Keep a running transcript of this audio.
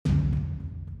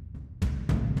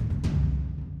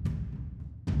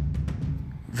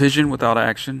Vision without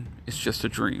action is just a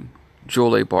dream.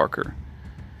 Joel A. Barker.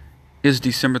 It's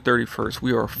December 31st.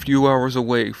 We are a few hours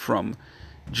away from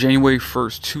January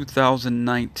 1st,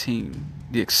 2019.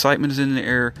 The excitement is in the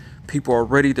air. People are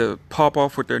ready to pop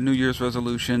off with their New Year's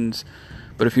resolutions.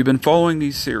 But if you've been following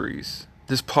these series,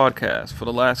 this podcast for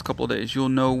the last couple of days, you'll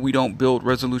know we don't build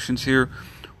resolutions here.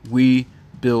 We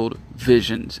build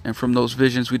visions. And from those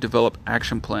visions, we develop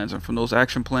action plans. And from those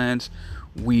action plans,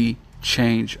 we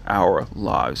change our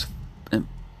lives in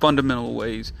fundamental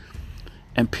ways.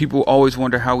 And people always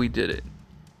wonder how we did it.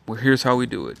 Well, here's how we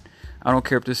do it. I don't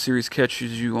care if this series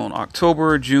catches you on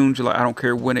October, June, July. I don't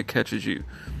care when it catches you.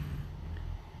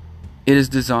 It is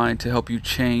designed to help you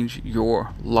change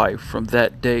your life from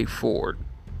that day forward.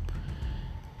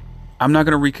 I'm not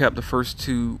going to recap the first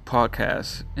two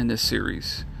podcasts in this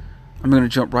series. I'm going to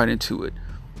jump right into it.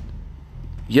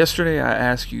 Yesterday, I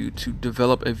asked you to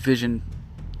develop a vision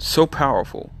so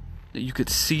powerful that you could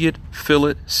see it, feel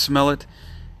it, smell it,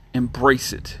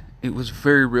 embrace it. It was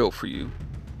very real for you.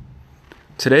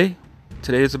 Today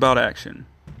is about action.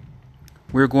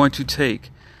 We're going to take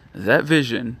that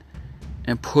vision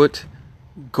and put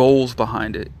goals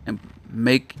behind it and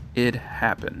make it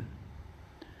happen.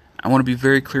 I want to be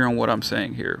very clear on what I'm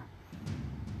saying here.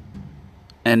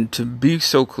 And to be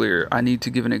so clear, I need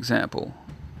to give an example.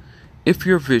 If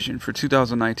your vision for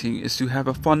 2019 is to have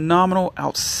a phenomenal,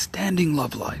 outstanding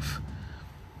love life,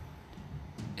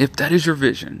 if that is your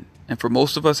vision, and for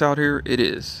most of us out here, it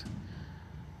is,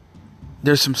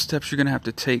 there's some steps you're going to have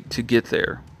to take to get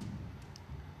there.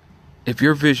 If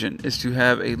your vision is to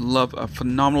have a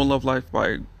phenomenal love life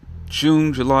by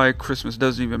June, July, Christmas,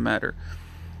 doesn't even matter.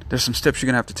 There's some steps you're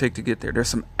going to have to take to get there. There's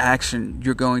some action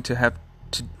you're going to have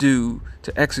to do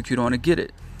to execute on to get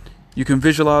it. You can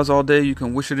visualize all day, you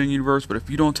can wish it in the universe, but if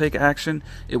you don't take action,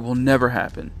 it will never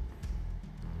happen.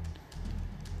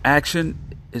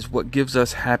 Action is what gives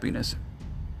us happiness.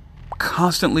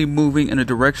 Constantly moving in a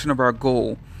direction of our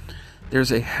goal,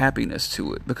 there's a happiness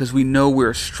to it because we know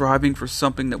we're striving for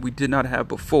something that we did not have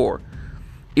before.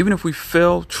 Even if we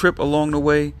fail, trip along the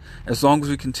way, as long as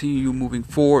we continue moving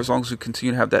forward, as long as we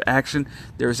continue to have that action,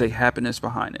 there is a happiness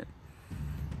behind it.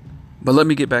 But let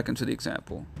me get back into the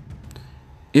example.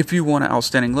 If you want an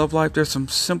outstanding love life, there's some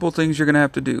simple things you're going to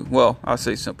have to do. Well, I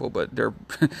say simple, but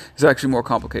it's actually more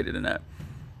complicated than that.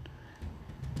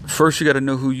 First, you got to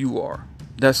know who you are.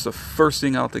 That's the first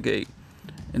thing out the gate.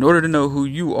 In order to know who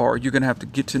you are, you're going to have to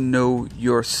get to know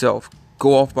yourself.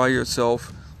 Go off by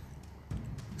yourself.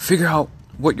 Figure out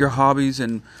what your hobbies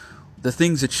and the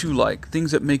things that you like,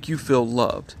 things that make you feel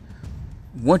loved.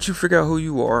 Once you figure out who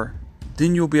you are,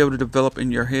 then you'll be able to develop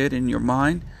in your head, in your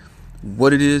mind,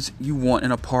 what it is you want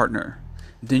in a partner.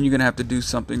 Then you're going to have to do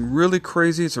something really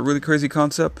crazy. It's a really crazy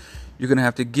concept. You're going to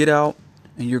have to get out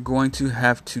and you're going to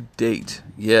have to date.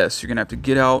 Yes, you're going to have to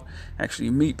get out, actually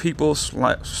meet people,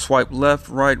 swipe left,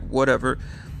 right, whatever.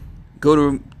 Go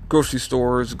to grocery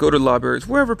stores, go to libraries,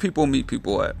 wherever people meet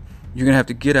people at. You're going to have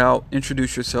to get out,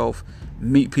 introduce yourself,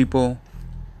 meet people.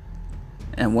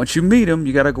 And once you meet them,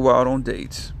 you got to go out on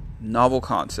dates. Novel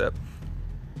concept.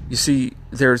 You see,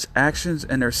 there's actions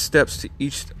and there's steps to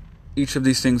each of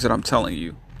these things that I'm telling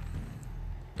you.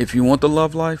 If you want the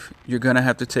love life, you're going to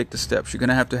have to take the steps. You're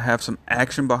going to have some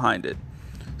action behind it.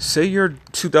 Say your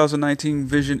 2019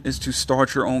 vision is to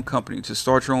start your own company, to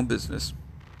start your own business.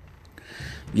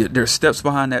 There's steps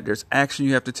behind that. There's action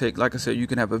you have to take. Like I said, you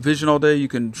can have a vision all day. You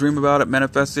can dream about it,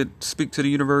 manifest it, speak to the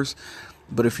universe.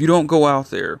 But if you don't go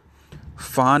out there,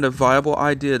 find a viable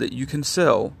idea that you can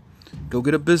sell, go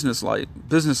get a business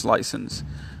license,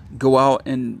 go out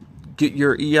and get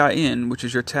your EIN, which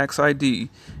is your tax ID.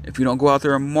 If you don't go out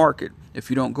there and market, if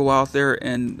you don't go out there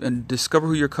and discover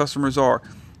who your customers are,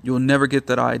 you'll never get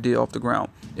that idea off the ground.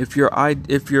 If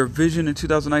your vision in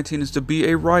 2019 is to be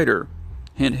a writer,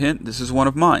 hint, hint, this is one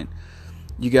of mine.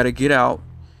 You got to get out.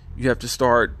 You have to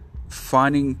start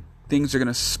finding things that are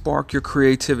going to spark your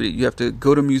creativity. You have to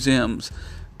go to museums,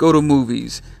 go to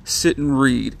movies, sit and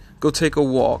read, go take a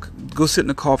walk, go sit in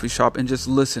a coffee shop and just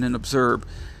listen and observe.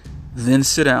 Then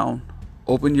sit down,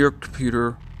 open your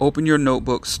computer, open your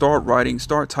notebook, start writing,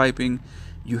 start typing.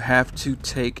 You have to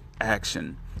take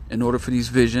action in order for these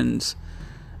visions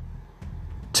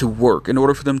to work. In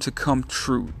order for them to come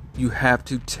true, you have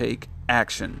to take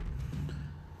action.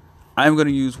 I'm going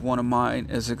to use one of mine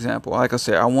as an example. Like I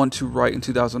said, I want to write in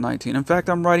 2019. In fact,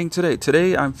 I'm writing today.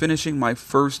 Today, I'm finishing my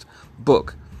first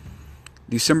book.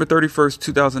 December 31st,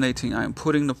 2018, I am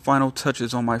putting the final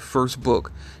touches on my first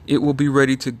book. It will be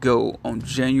ready to go on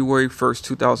January 1st,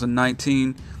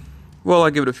 2019. Well, I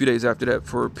give it a few days after that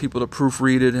for people to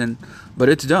proofread it, but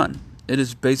it's done. It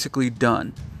is basically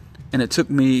done. And it took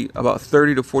me about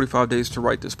 30 to 45 days to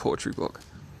write this poetry book.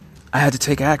 I had to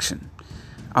take action.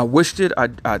 I wished it.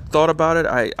 I thought about it.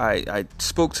 I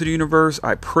spoke to the universe.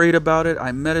 I prayed about it.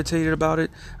 I meditated about it.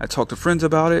 I talked to friends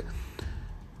about it.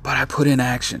 But I put in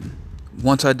action.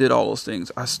 Once I did all those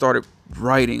things, I started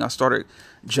writing. I started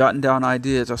jotting down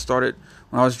ideas. When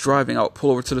I was driving, I would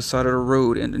pull over to the side of the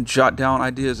road and jot down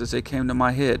ideas as they came to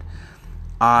my head.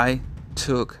 I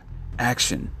took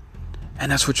action.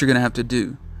 And that's what you're going to have to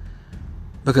do.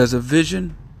 Because a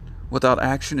vision without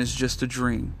action is just a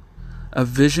dream. A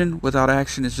vision without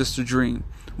action is just a dream.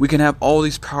 We can have all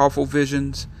these powerful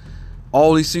visions,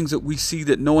 all these things that we see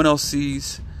that no one else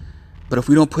sees. But if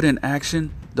we don't put in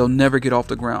action, they'll never get off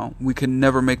the ground. We can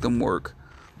never make them work.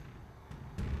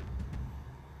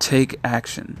 Take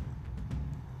action.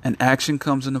 And action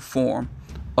comes in the form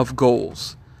of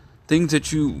goals. Things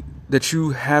that you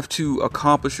have to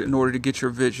accomplish in order to get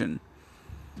your vision.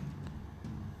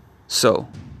 So,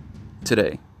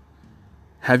 today,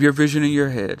 have your vision in your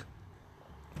head.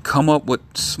 Come up with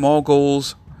small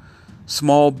goals,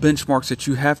 small benchmarks that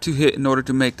you have to hit in order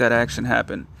to make that action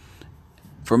happen.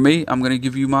 For me, I'm going to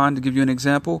give you mine to give you an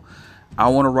example. I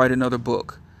want to write another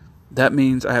book. That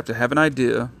means I have to have an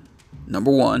idea.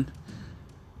 Number one,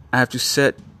 I have to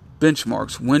set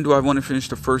benchmarks. When do I want to finish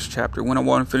the first chapter? When I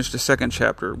want to finish the second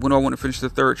chapter? When do I want to finish the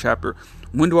third chapter?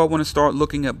 When do I want to start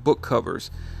looking at book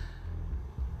covers?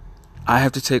 I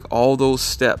have to take all those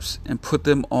steps and put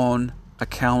them on a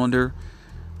calendar.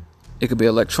 It could be an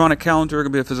electronic calendar, it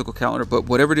could be a physical calendar, but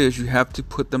whatever it is, you have to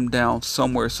put them down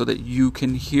somewhere so that you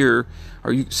can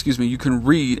you can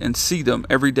read and see them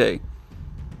every day.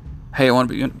 Hey, I want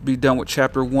to be done with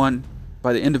chapter 1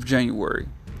 by the end of January.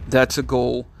 That's a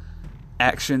goal.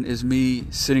 Action is me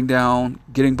sitting down,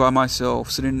 getting by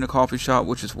myself, sitting in a coffee shop,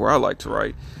 which is where I like to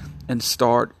write, and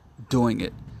start doing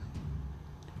it.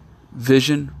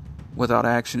 Vision without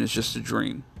action is just a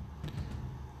dream.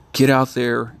 Get out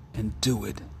there and do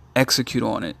it. Execute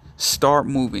on it. Start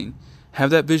moving. Have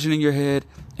that vision in your head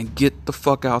and get the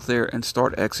fuck out there and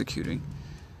start executing.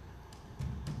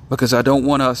 Because I don't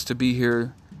want us to be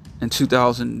here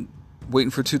in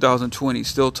waiting for 2020,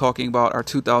 still talking about our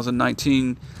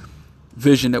 2019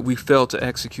 vision that we failed to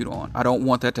execute on. I don't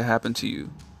want that to happen to you.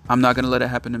 I'm not going to let it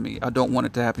happen to me. I don't want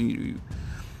it to happen to you.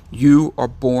 You are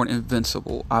born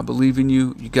invincible. I believe in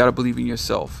you. You got to believe in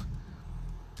yourself.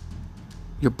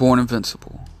 You're born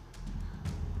invincible.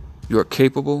 You are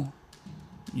capable.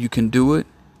 You can do it.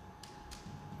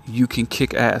 You can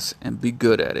kick ass and be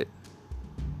good at it.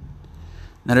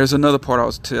 Now there's another part I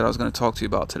was going to talk to you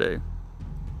about today.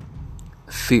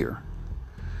 Fear.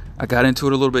 I got into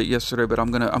it a little bit yesterday, but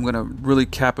I'm gonna really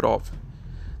cap it off.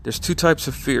 There's two types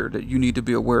of fear that you need to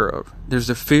be aware of. There's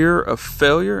the fear of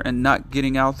failure and not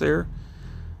getting out there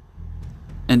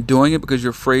and doing it because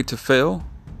you're afraid to fail.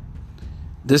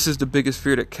 This is the biggest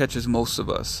fear that catches most of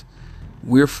us.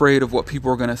 We're afraid of what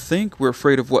people are going to think. We're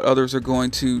afraid of what others are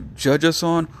going to judge us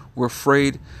on. We're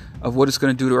afraid of what it's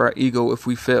going to do to our ego if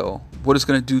we fail. What it's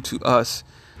going to do to us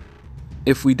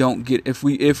if we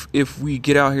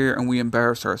get out here and we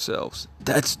embarrass ourselves.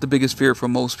 That's the biggest fear for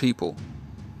most people.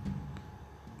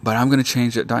 But I'm going to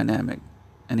change that dynamic.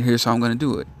 And here's how I'm going to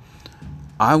do it.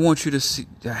 I want you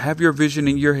to have your vision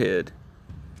in your head.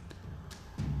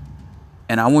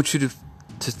 And I want you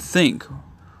to think,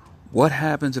 what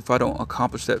happens if I don't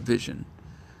accomplish that vision?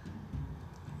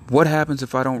 What happens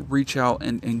if I don't reach out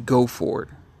and go for it?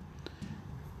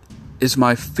 Is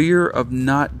my fear of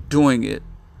not doing it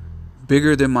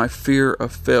bigger than my fear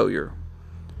of failure?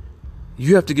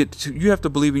 You have to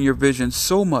believe in your vision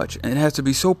so much, and it has to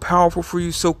be so powerful for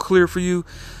you, so clear for you.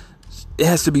 It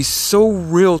has to be so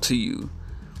real to you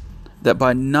that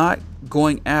by not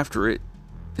going after it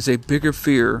is a bigger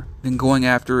fear than going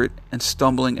after it and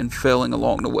stumbling and failing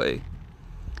along the way.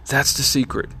 That's the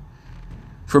secret.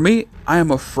 For me, I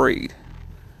am afraid.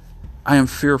 I am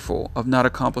fearful of not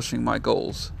accomplishing my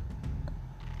goals.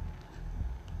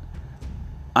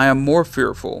 I am more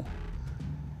fearful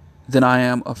than I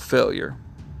am of failure.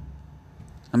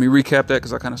 Let me recap that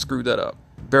because I kind of screwed that up.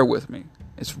 Bear with me.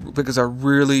 It's because I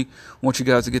really want you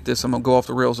guys to get this. I'm going to go off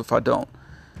the rails if I don't.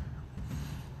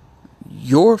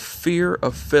 Your fear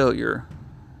of failure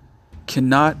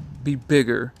cannot be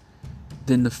bigger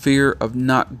than the fear of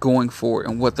not going for it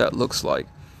and what that looks like.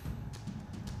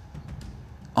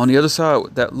 On the other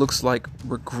side, that looks like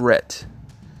regret.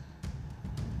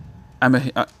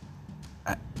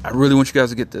 I really want you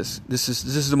guys to get this. This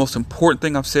is the most important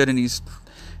thing I've said in this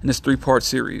 3-part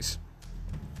series.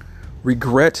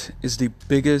 Regret is the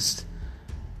biggest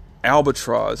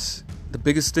albatross, the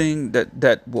biggest thing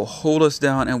that will hold us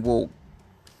down and will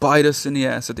bite us in the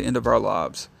ass at the end of our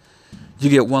lives. You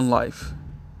get one life.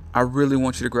 I really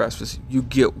want you to grasp this. You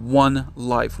get one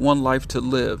life to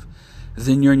live.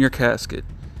 Then you're in your casket.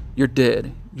 You're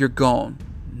dead. You're gone.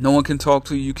 No one can talk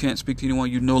to you. You can't speak to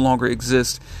anyone. You no longer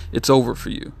exist. It's over for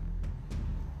you.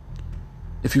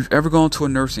 If you've ever gone to a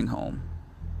nursing home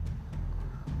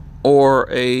or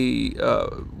a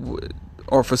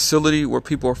facility where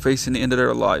people are facing the end of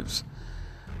their lives,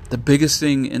 the biggest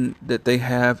thing that they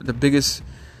have, the biggest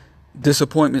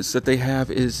disappointments that they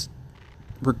have is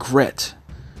regret.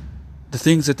 The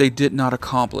things that they did not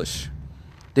accomplish.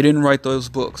 They didn't write those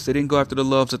books. They didn't go after the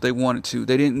loves that they wanted to.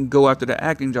 They didn't go after the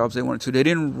acting jobs they wanted to. They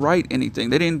didn't write anything.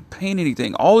 They didn't paint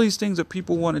anything. All these things that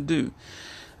people want to do,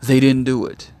 they didn't do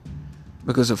it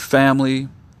because of family,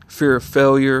 fear of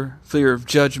failure, fear of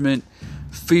judgment,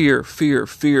 fear,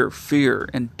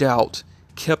 and doubt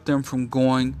kept them from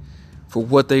going for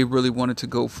what they really wanted to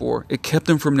go for. It kept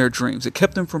them from their dreams. It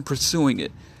kept them from pursuing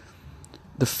it.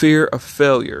 The fear of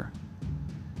failure.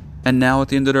 And now at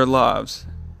the end of their lives,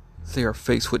 they are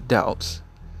faced with doubts.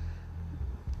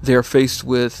 They are faced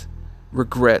with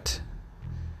regret.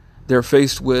 They're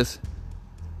faced with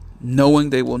knowing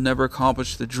they will never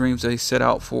accomplish the dreams they set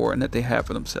out for and that they have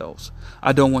for themselves.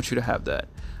 I don't want you to have that.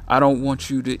 I don't want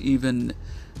you to even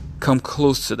come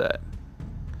close to that.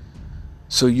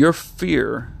 So your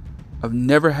fear of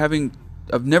never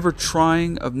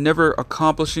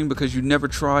accomplishing because you never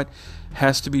tried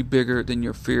has to be bigger than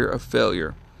your fear of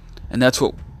failure. And that's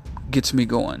what gets me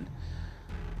going.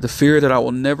 The fear that I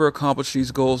will never accomplish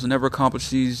these goals, never accomplish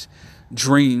these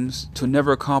dreams, to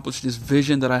never accomplish this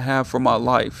vision that I have for my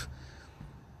life.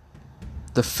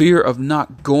 The fear of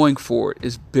not going for it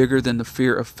is bigger than the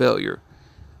fear of failure.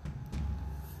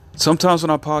 Sometimes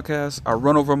when I podcast, I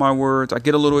run over my words, I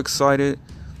get a little excited,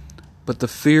 but the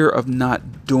fear of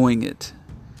not doing it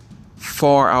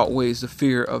far outweighs the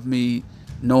fear of me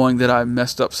knowing that I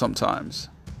messed up sometimes.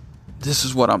 This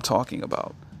is what I'm talking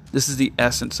about. This is the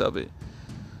essence of it.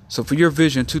 So for your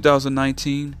vision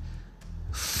 2019,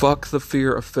 fuck the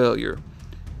fear of failure.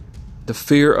 The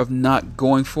fear of not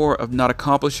going for it, of not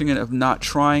accomplishing it, of not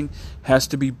trying has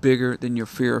to be bigger than your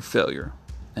fear of failure.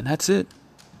 And that's it.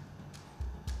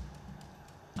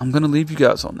 I'm going to leave you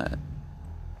guys on that.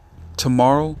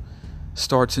 Tomorrow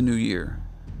starts a new year.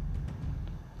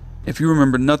 If you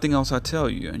remember nothing else I tell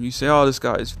you and you say, oh, this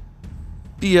guy is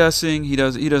BSing, he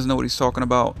doesn't know what he's talking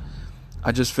about.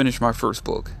 I just finished my first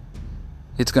book.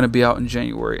 It's going to be out in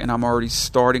January and I'm already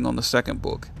starting on the second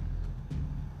book.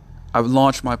 I've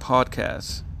launched my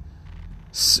podcast.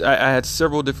 I had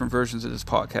several different versions of this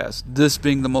podcast, this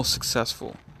being the most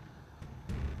successful.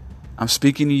 I'm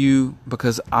speaking to you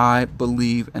because I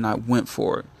believe and I went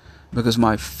for it. Because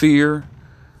my fear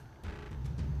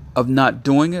of not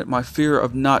doing it, my fear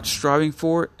of not striving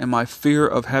for it, and my fear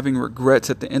of having regrets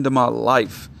at the end of my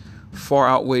life far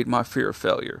outweighed my fear of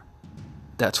failure.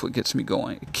 That's what gets me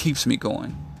going. It keeps me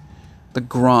going. The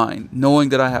grind, knowing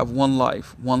that I have one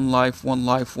life,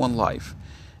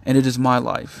 and it is my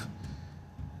life.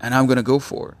 And I'm going to go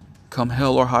for it, come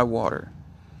hell or high water.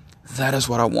 That is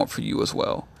what I want for you as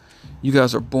well. You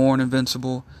guys are born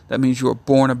invincible. That means you are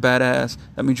born a badass.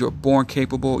 That means you are born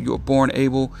capable. You are born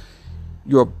able.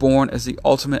 You are born as the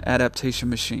ultimate adaptation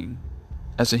machine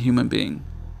as a human being.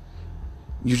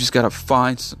 You just got to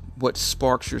find what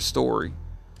sparks your story.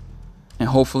 And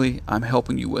hopefully I'm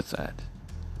helping you with that.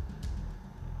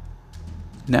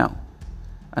 Now,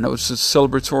 I know it's a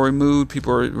celebratory mood.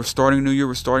 We're starting a new year.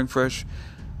 We're starting fresh.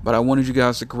 But I wanted you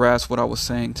guys to grasp what I was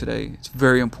saying today. It's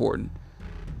very important.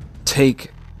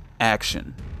 Take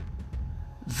action.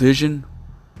 Vision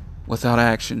without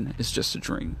action is just a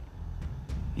dream.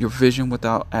 Your vision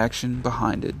without action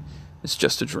behind it is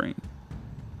just a dream.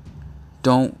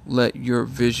 Don't let your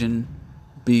vision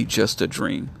be just a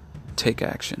dream. Take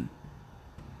action.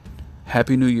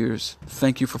 Happy New Year's.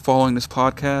 Thank you for following this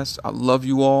podcast. I love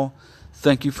you all.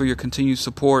 Thank you for your continued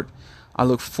support. I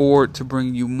look forward to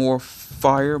bringing you more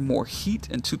fire, more heat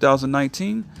in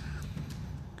 2019.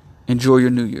 Enjoy your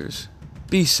New Year's.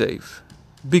 Be safe.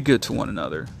 Be good to one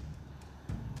another.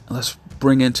 And let's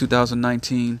bring in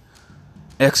 2019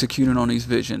 executing on these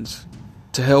visions.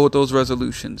 To hell with those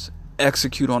resolutions.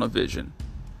 Execute on a vision.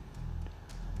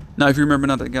 Now, if you remember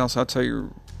nothing else, I'll tell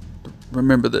you,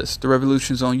 remember this. The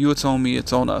revolution's on you, it's on me,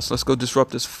 it's on us. Let's go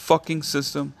disrupt this fucking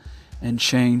system and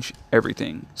change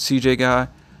everything. CJ Guy,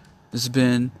 this has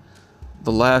been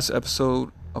the last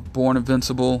episode of Born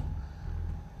Invincible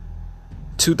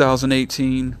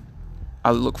 2018.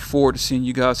 I look forward to seeing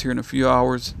you guys here in a few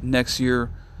hours next year.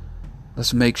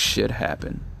 Let's make shit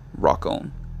happen. Rock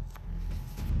on.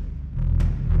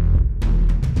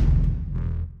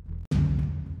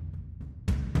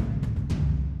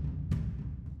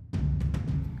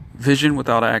 Vision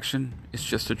without action is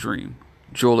just a dream.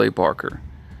 Joel A. Barker.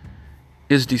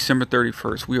 It's December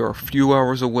 31st. We are a few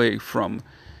hours away from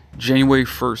January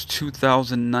 1st,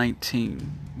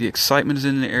 2019. The excitement is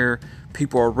in the air.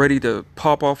 People are ready to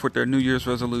pop off with their New Year's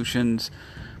resolutions.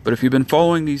 But if you've been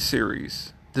following these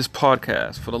series, this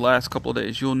podcast for the last couple of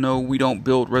days, you'll know we don't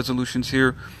build resolutions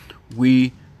here.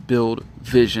 We build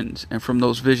visions. And from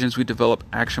those visions, we develop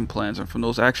action plans. And from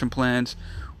those action plans,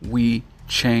 we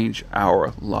change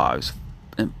our lives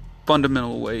in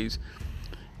fundamental ways.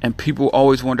 And people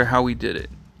always wonder how we did it.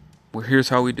 Well, here's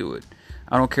how we do it.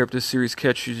 I don't care if this series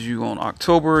catches you on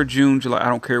October, June, July. I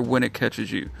don't care when it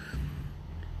catches you.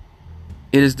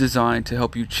 It is designed to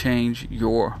help you change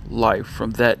your life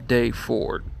from that day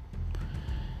forward.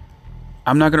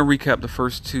 I'm not going to recap the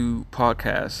first two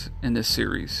podcasts in this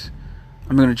series.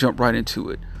 I'm going to jump right into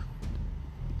it.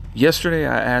 Yesterday,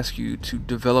 I asked you to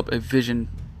develop a vision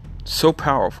so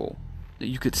powerful that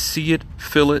you could see it,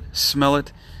 feel it, smell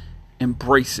it,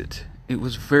 embrace it. It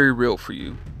was very real for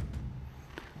you.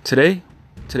 Today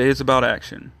is about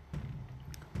action.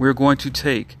 We're going to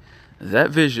take that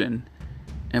vision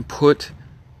and put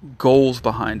goals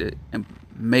behind it and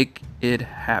make it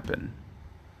happen.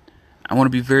 I want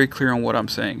to be very clear on what I'm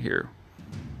saying here.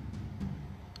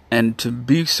 And to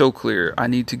be so clear, I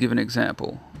need to give an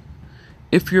example.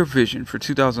 If your vision for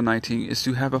 2019 is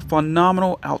to have a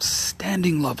phenomenal,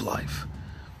 outstanding love life,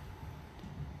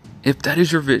 if that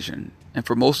is your vision, and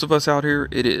for most of us out here,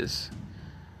 it is,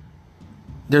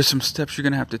 there's some steps you're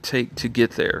going to have to take to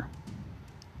get there.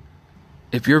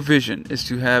 If your vision is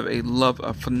to have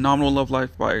a phenomenal love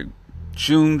life by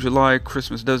June, July,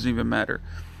 Christmas, doesn't even matter.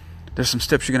 There's some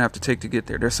steps you're going to have to take to get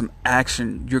there. There's some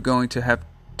action you're going to have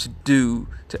to do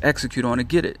to execute on to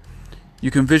get it. You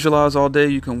can visualize all day,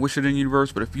 you can wish it in the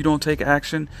universe, but if you don't take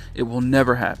action, it will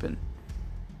never happen.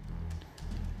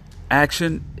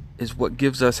 Action is what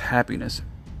gives us happiness.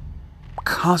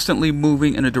 Constantly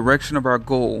moving in the direction of our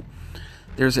goal,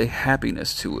 there's a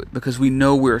happiness to it because we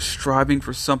know we're striving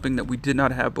for something that we did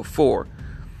not have before.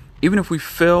 Even if we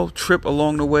fail, trip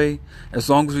along the way,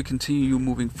 as long as we continue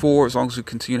moving forward, as long as we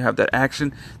continue to have that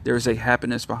action, there is a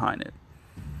happiness behind it.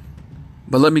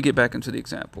 But let me get back into the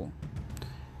example.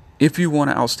 If you want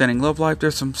an outstanding love life,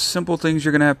 there's some simple things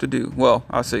you're going to have to do. Well,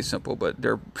 I say simple, but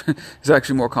it's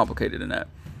actually more complicated than that.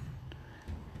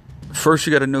 First,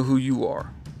 you got to know who you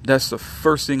are. That's the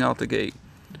first thing out the gate.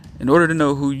 In order to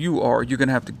know who you are, you're going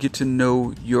to have to get to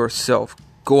know yourself.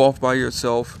 Go off by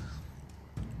yourself.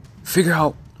 Figure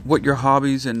out what your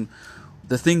hobbies and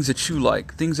the things that you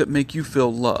like, things that make you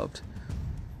feel loved.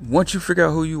 Once you figure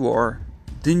out who you are,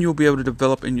 then you'll be able to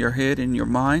develop in your head, in your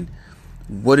mind,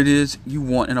 what it is you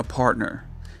want in a partner.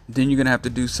 Then you're going to have to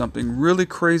do something really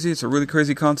crazy. It's a really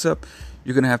crazy concept.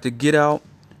 You're going to have to get out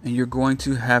and you're going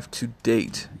to have to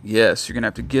date. Yes, you're going to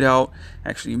have to get out,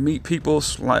 actually meet people,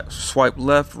 swipe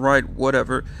left, right,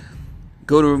 whatever.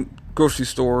 Go to grocery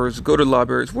stores, go to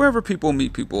libraries, wherever people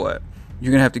meet people at.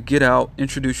 You're going to have to get out,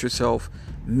 introduce yourself,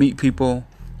 meet people.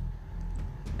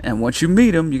 And once you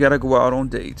meet them, you got to go out on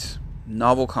dates.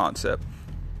 Novel concept.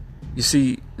 You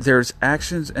see, there's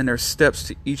actions and there's steps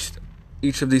to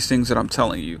each of these things that I'm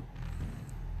telling you.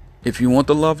 If you want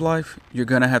the love life, you're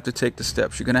going to have to take the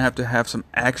steps. You're going to have some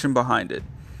action behind it.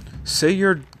 Say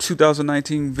your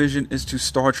 2019 vision is to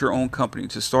start your own company,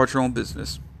 to start your own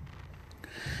business.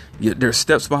 There's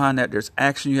steps behind that. There's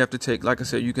action you have to take. Like I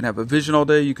said, you can have a vision all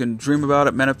day. You can dream about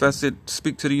it, manifest it,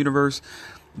 speak to the universe.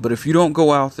 But if you don't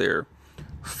go out there,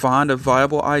 find a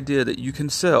viable idea that you can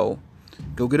sell,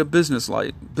 go get a business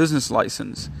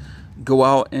license, go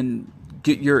out and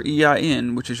get your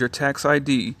EIN, which is your tax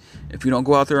ID. If you don't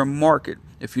go out there and market,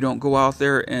 if you don't go out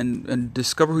there and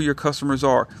discover who your customers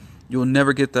are, you'll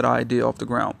never get that idea off the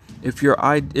ground. If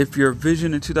your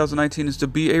vision in 2019 is to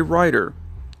be a writer,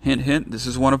 hint, hint, this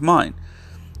is one of mine.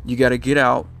 You got to get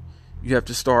out. You have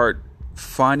to start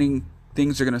finding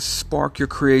things that are going to spark your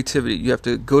creativity. You have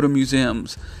to go to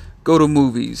museums, go to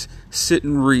movies, sit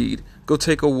and read, go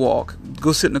take a walk,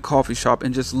 go sit in a coffee shop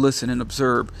and just listen and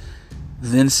observe.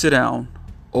 Then sit down,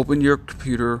 open your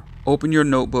computer, open your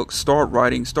notebook, start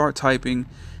writing, start typing.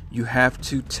 You have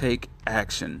to take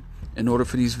action in order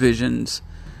for these visions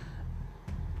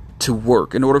to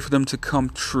work. In order for them to come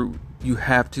true, you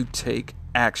have to take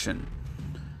action.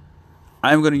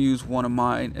 I'm going to use one of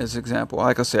mine as an example.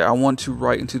 Like I said, I want to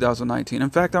write in 2019. In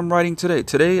fact, I'm writing today.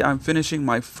 Today, I'm finishing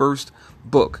my first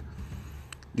book.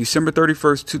 December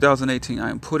 31st, 2018, I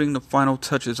am putting the final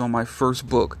touches on my first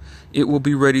book. It will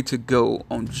be ready to go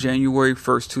on January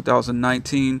 1st,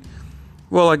 2019.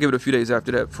 Well, I give it a few days after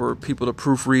that for people to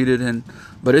proofread it,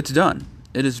 but it's done.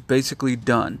 It is basically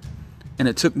done. And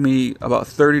it took me about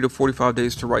 30 to 45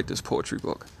 days to write this poetry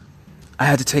book. I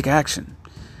had to take action.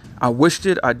 I wished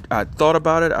it. I thought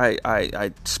about it.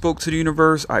 I spoke to the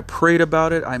universe. I prayed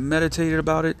about it. I meditated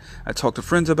about it. I talked to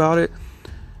friends about it.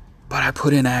 But I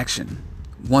put in action.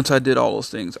 Once I did all those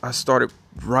things, I started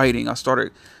writing. I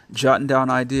started jotting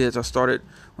down ideas. When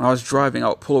I was driving, I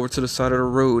would pull over to the side of the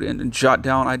road and jot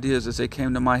down ideas as they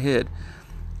came to my head.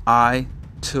 I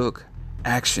took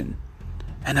action.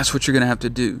 And that's what you're going to have to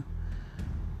do.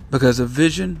 Because a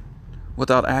vision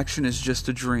without action is just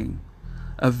a dream.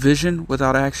 A vision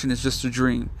without action is just a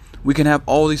dream. We can have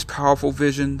all these powerful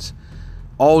visions,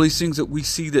 all these things that we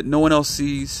see that no one else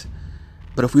sees,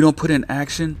 but if we don't put in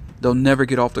action, they'll never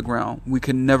get off the ground. We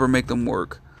can never make them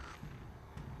work.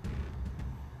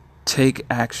 Take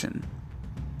action.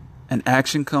 And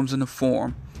action comes in the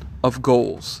form of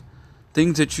goals.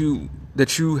 Things that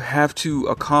you have to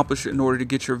accomplish in order to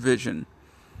get your vision.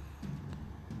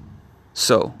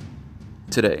 So,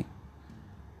 today,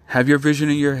 have your vision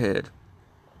in your head.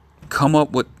 Come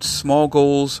up with small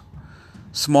goals,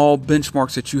 small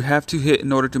benchmarks that you have to hit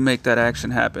in order to make that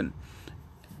action happen.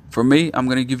 For me, I'm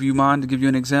going to give you mine to give you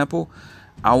an example.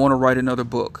 I want to write another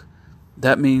book.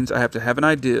 That means I have to have an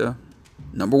idea.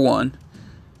 Number one,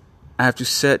 I have to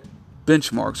set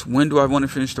benchmarks. When do I want to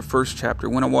finish the first chapter?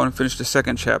 When do I want to finish the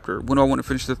second chapter? When do I want to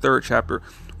finish the third chapter?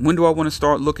 When do I want to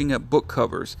start looking at book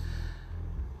covers?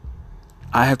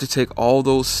 I have to take all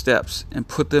those steps and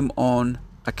put them on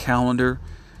a calendar.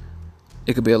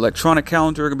 It could be an electronic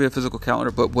calendar, it could be a physical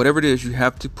calendar, but whatever it is, you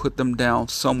have to put them down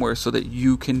somewhere so that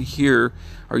you can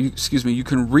you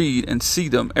can read and see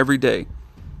them every day.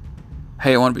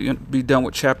 Hey, I want to be done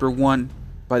with chapter 1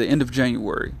 by the end of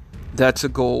January. That's a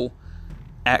goal.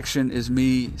 Action is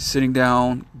me sitting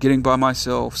down, getting by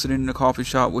myself, sitting in a coffee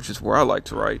shop, which is where I like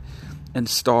to write, and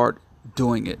start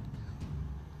doing it.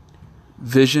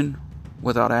 Vision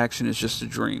without action is just a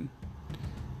dream.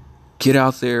 Get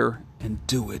out there and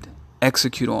do it.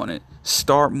 Execute on it.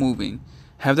 Start moving.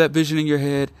 Have that vision in your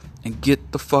head and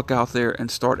get the fuck out there and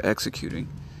start executing.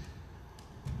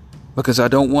 Because I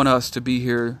don't want us to be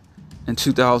here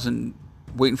in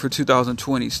waiting for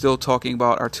 2020, still talking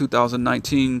about our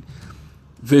 2019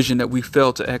 vision that we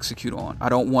failed to execute on. I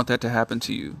don't want that to happen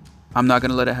to you. I'm not going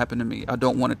to let it happen to me. I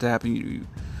don't want it to happen to you.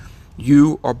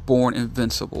 You are born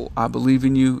invincible. I believe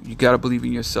in you. You got to believe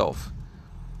in yourself.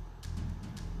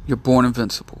 You're born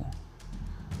invincible.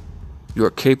 You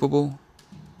are capable.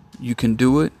 You can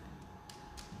do it.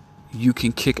 You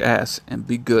can kick ass and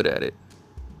be good at it.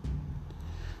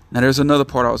 Now there's another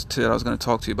part I was going to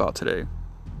talk to you about today.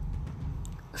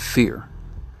 Fear.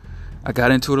 I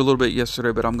got into it a little bit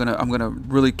yesterday, but I'm gonna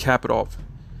really cap it off.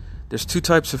 There's two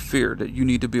types of fear that you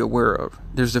need to be aware of.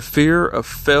 There's the fear of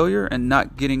failure and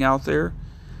not getting out there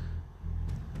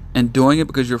and doing it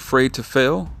because you're afraid to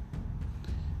fail.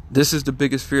 This is the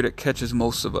biggest fear that catches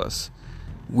most of us.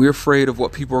 We're afraid of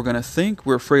what people are going to think.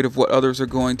 We're afraid of what others are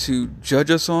going to judge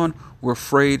us on. We're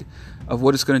afraid of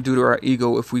what it's going to do to our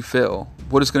ego if we fail.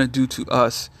 What it's going to do to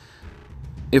us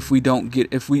if we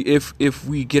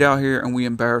get out here and we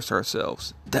embarrass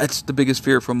ourselves. That's the biggest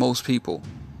fear for most people.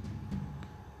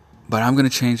 But I'm going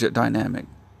to change that dynamic.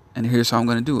 And here's how I'm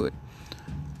going to do it.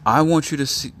 I want you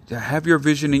to have your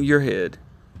vision in your head.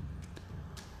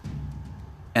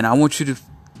 And I want you to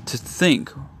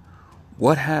think,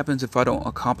 what happens if I don't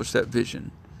accomplish that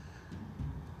vision?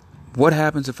 What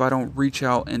happens if I don't reach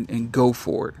out and go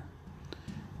for it?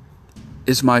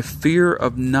 Is my fear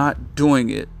of not doing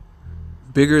it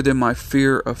bigger than my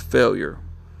fear of failure?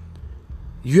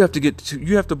 You have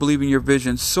to believe in your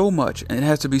vision so much, and it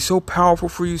has to be so powerful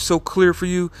for you, so clear for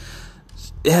you.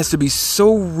 It has to be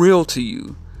so real to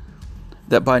you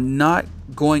that by not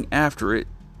going after it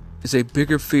is a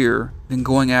bigger fear than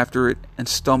going after it and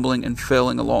stumbling and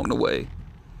failing along the way.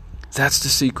 That's the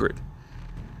secret.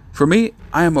 For me,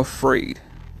 I am afraid.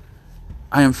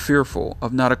 I am fearful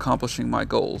of not accomplishing my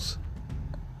goals.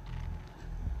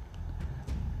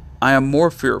 I am more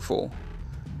fearful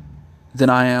than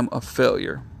I am of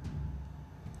failure.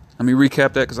 Let me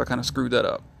recap that because I kind of screwed that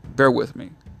up. Bear with me.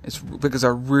 It's because I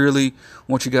really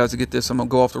want you guys to get this. I'm going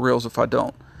to go off the rails if I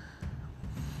don't.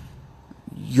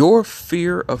 Your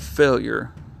fear of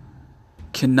failure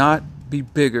cannot be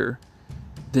bigger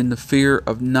than the fear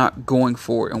of not going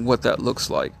for it and what that looks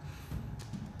like.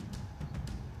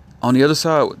 On the other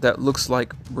side, that looks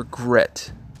like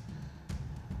regret.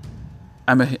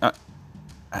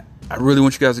 I really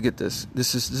want you guys to get this.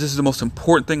 This is the most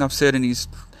important thing I've said in this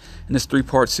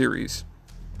 3-part series.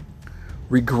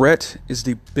 Regret is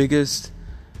the biggest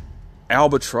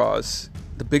albatross,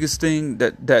 the biggest thing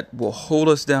that will hold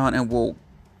us down and will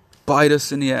bite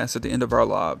us in the ass at the end of our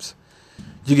lives.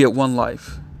 You get one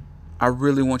life. I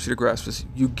really want you to grasp this.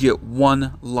 You get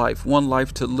one life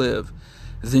to live.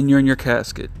 Then you're in your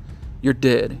casket. You're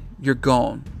dead. You're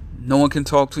gone. No one can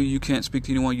talk to you. You can't speak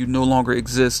to anyone. You no longer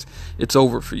exist. It's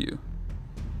over for you.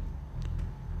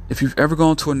 If you've ever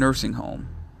gone to a nursing home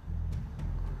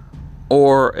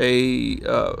or a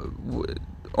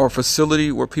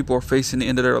facility where people are facing the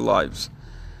end of their lives,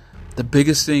 the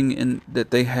biggest thing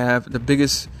that they have, the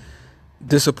biggest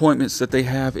disappointments that they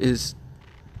have is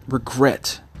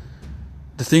regret.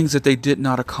 The things that they did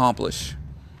not accomplish.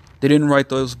 They didn't write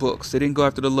those books. They didn't go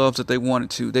after the loves that they wanted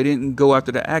to. They didn't go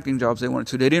after the acting jobs they wanted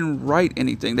to. They didn't write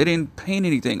anything. They didn't paint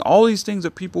anything. All these things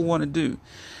that people want to do,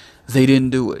 they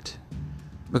didn't do it.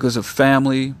 Because of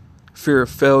family, fear of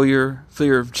failure,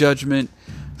 fear of judgment,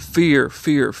 fear,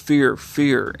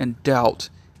 and doubt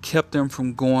kept them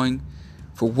from going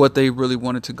for what they really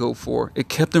wanted to go for. It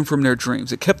kept them from their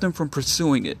dreams. It kept them from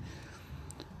pursuing it.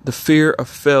 The fear of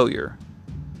failure.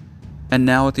 And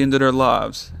now at the end of their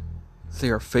lives, they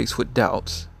are faced with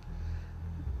doubts.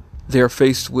 They are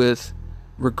faced with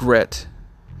regret.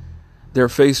 They're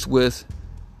faced with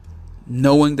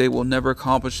knowing they will never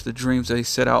accomplish the dreams they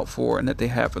set out for and that they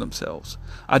have for themselves.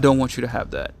 I don't want you to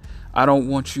have that. I don't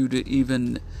want you to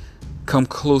even come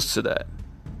close to that.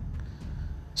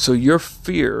 So your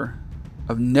fear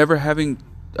of never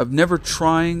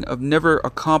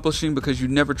accomplishing because you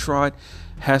never tried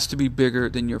has to be bigger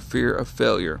than your fear of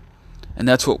failure. And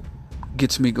that's what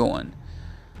gets me going.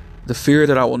 The fear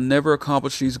that I will never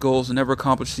accomplish these goals and never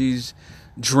accomplish these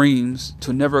dreams,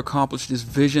 to never accomplish this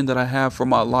vision that I have for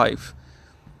my life.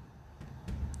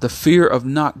 The fear of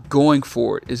not going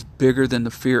for it is bigger than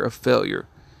the fear of failure.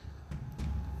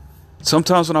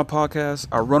 Sometimes when I podcast,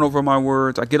 I run over my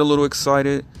words, I get a little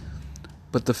excited,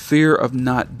 but the fear of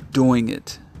not doing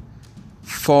it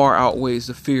far outweighs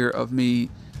the fear of me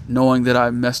knowing that I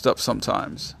messed up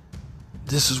sometimes.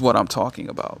 This is what I'm talking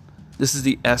about. This is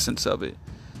the essence of it.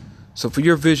 So for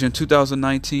your vision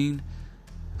 2019,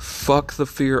 fuck the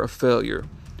fear of failure.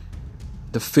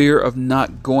 The fear of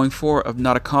not going for it, of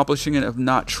not accomplishing it, of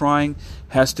not trying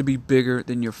has to be bigger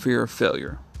than your fear of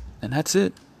failure. And that's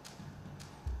it.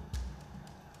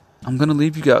 I'm going to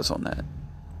leave you guys on that.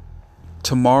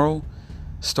 Tomorrow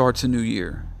starts a new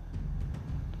year.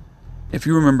 If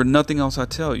you remember nothing else I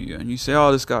tell you and you say,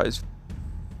 oh, this guy is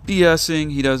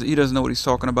BSing, he doesn't know what he's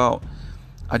talking about.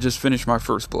 I just finished my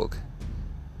first book.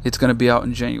 It's going to be out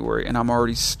in January, and I'm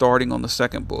already starting on the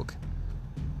second book.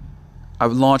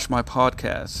 I've launched my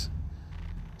podcast.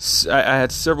 I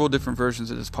had several different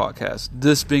versions of this podcast,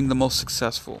 this being the most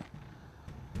successful.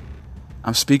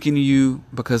 I'm speaking to you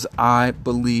because I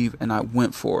believe and I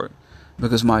went for it.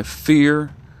 Because my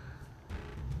fear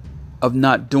of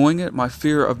not doing it, my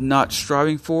fear of not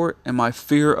striving for it, and my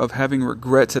fear of having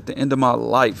regrets at the end of my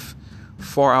life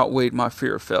far outweighed my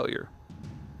fear of failure.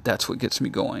 That's what gets me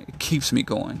going. It keeps me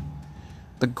going.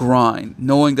 The grind,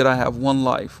 knowing that I have one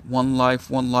life, and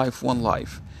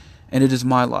it is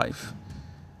my life.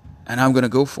 And I'm going to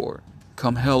go for it,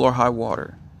 come hell or high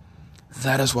water.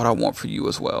 That is what I want for you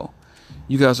as well.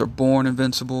 You guys are born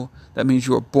invincible. That means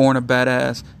you are born a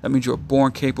badass. That means you are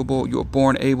born capable. You are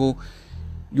born able.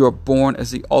 You are born as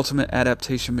the ultimate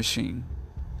adaptation machine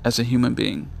as a human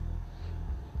being.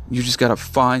 You just got to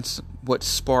find what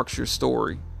sparks your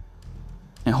story.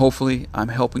 And hopefully I'm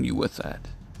helping you with that.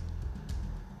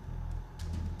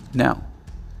 Now,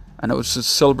 I know it's a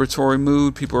celebratory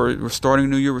mood. We're starting a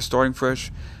new year. We're starting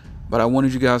fresh. But I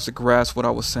wanted you guys to grasp what I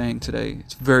was saying today.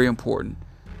 It's very important.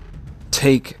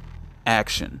 Take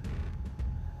action.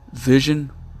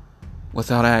 Vision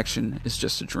without action is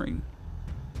just a dream.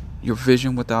 Your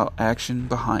vision without action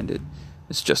behind it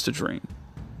is just a dream.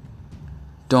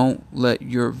 Don't let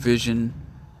your vision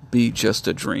be just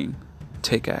a dream.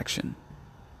 Take action.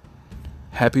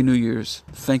 Happy New Year's.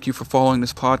 Thank you for following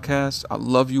this podcast. I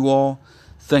love you all.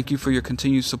 Thank you for your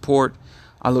continued support.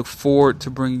 I look forward to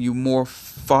bringing you more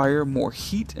fire, more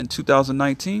heat in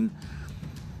 2019.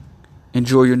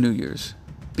 Enjoy your New Year's.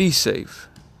 Be safe.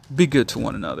 Be good to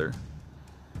one another.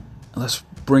 Let's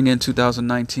bring in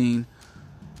 2019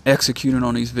 executing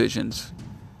on these visions.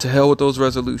 To hell with those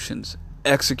resolutions.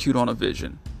 Execute on a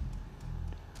vision.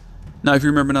 Now, if you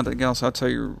remember nothing else, I'll tell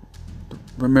you,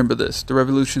 remember this. The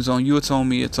revolution's on you, it's on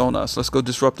me, it's on us. Let's go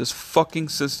disrupt this fucking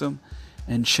system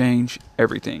and change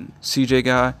everything. CJ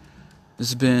Guy, this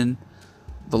has been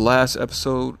the last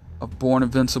episode of Born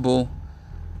Invincible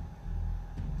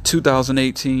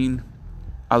 2018.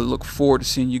 I look forward to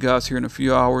seeing you guys here in a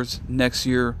few hours next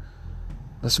year.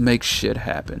 Let's make shit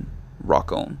happen.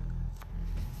 Rock on.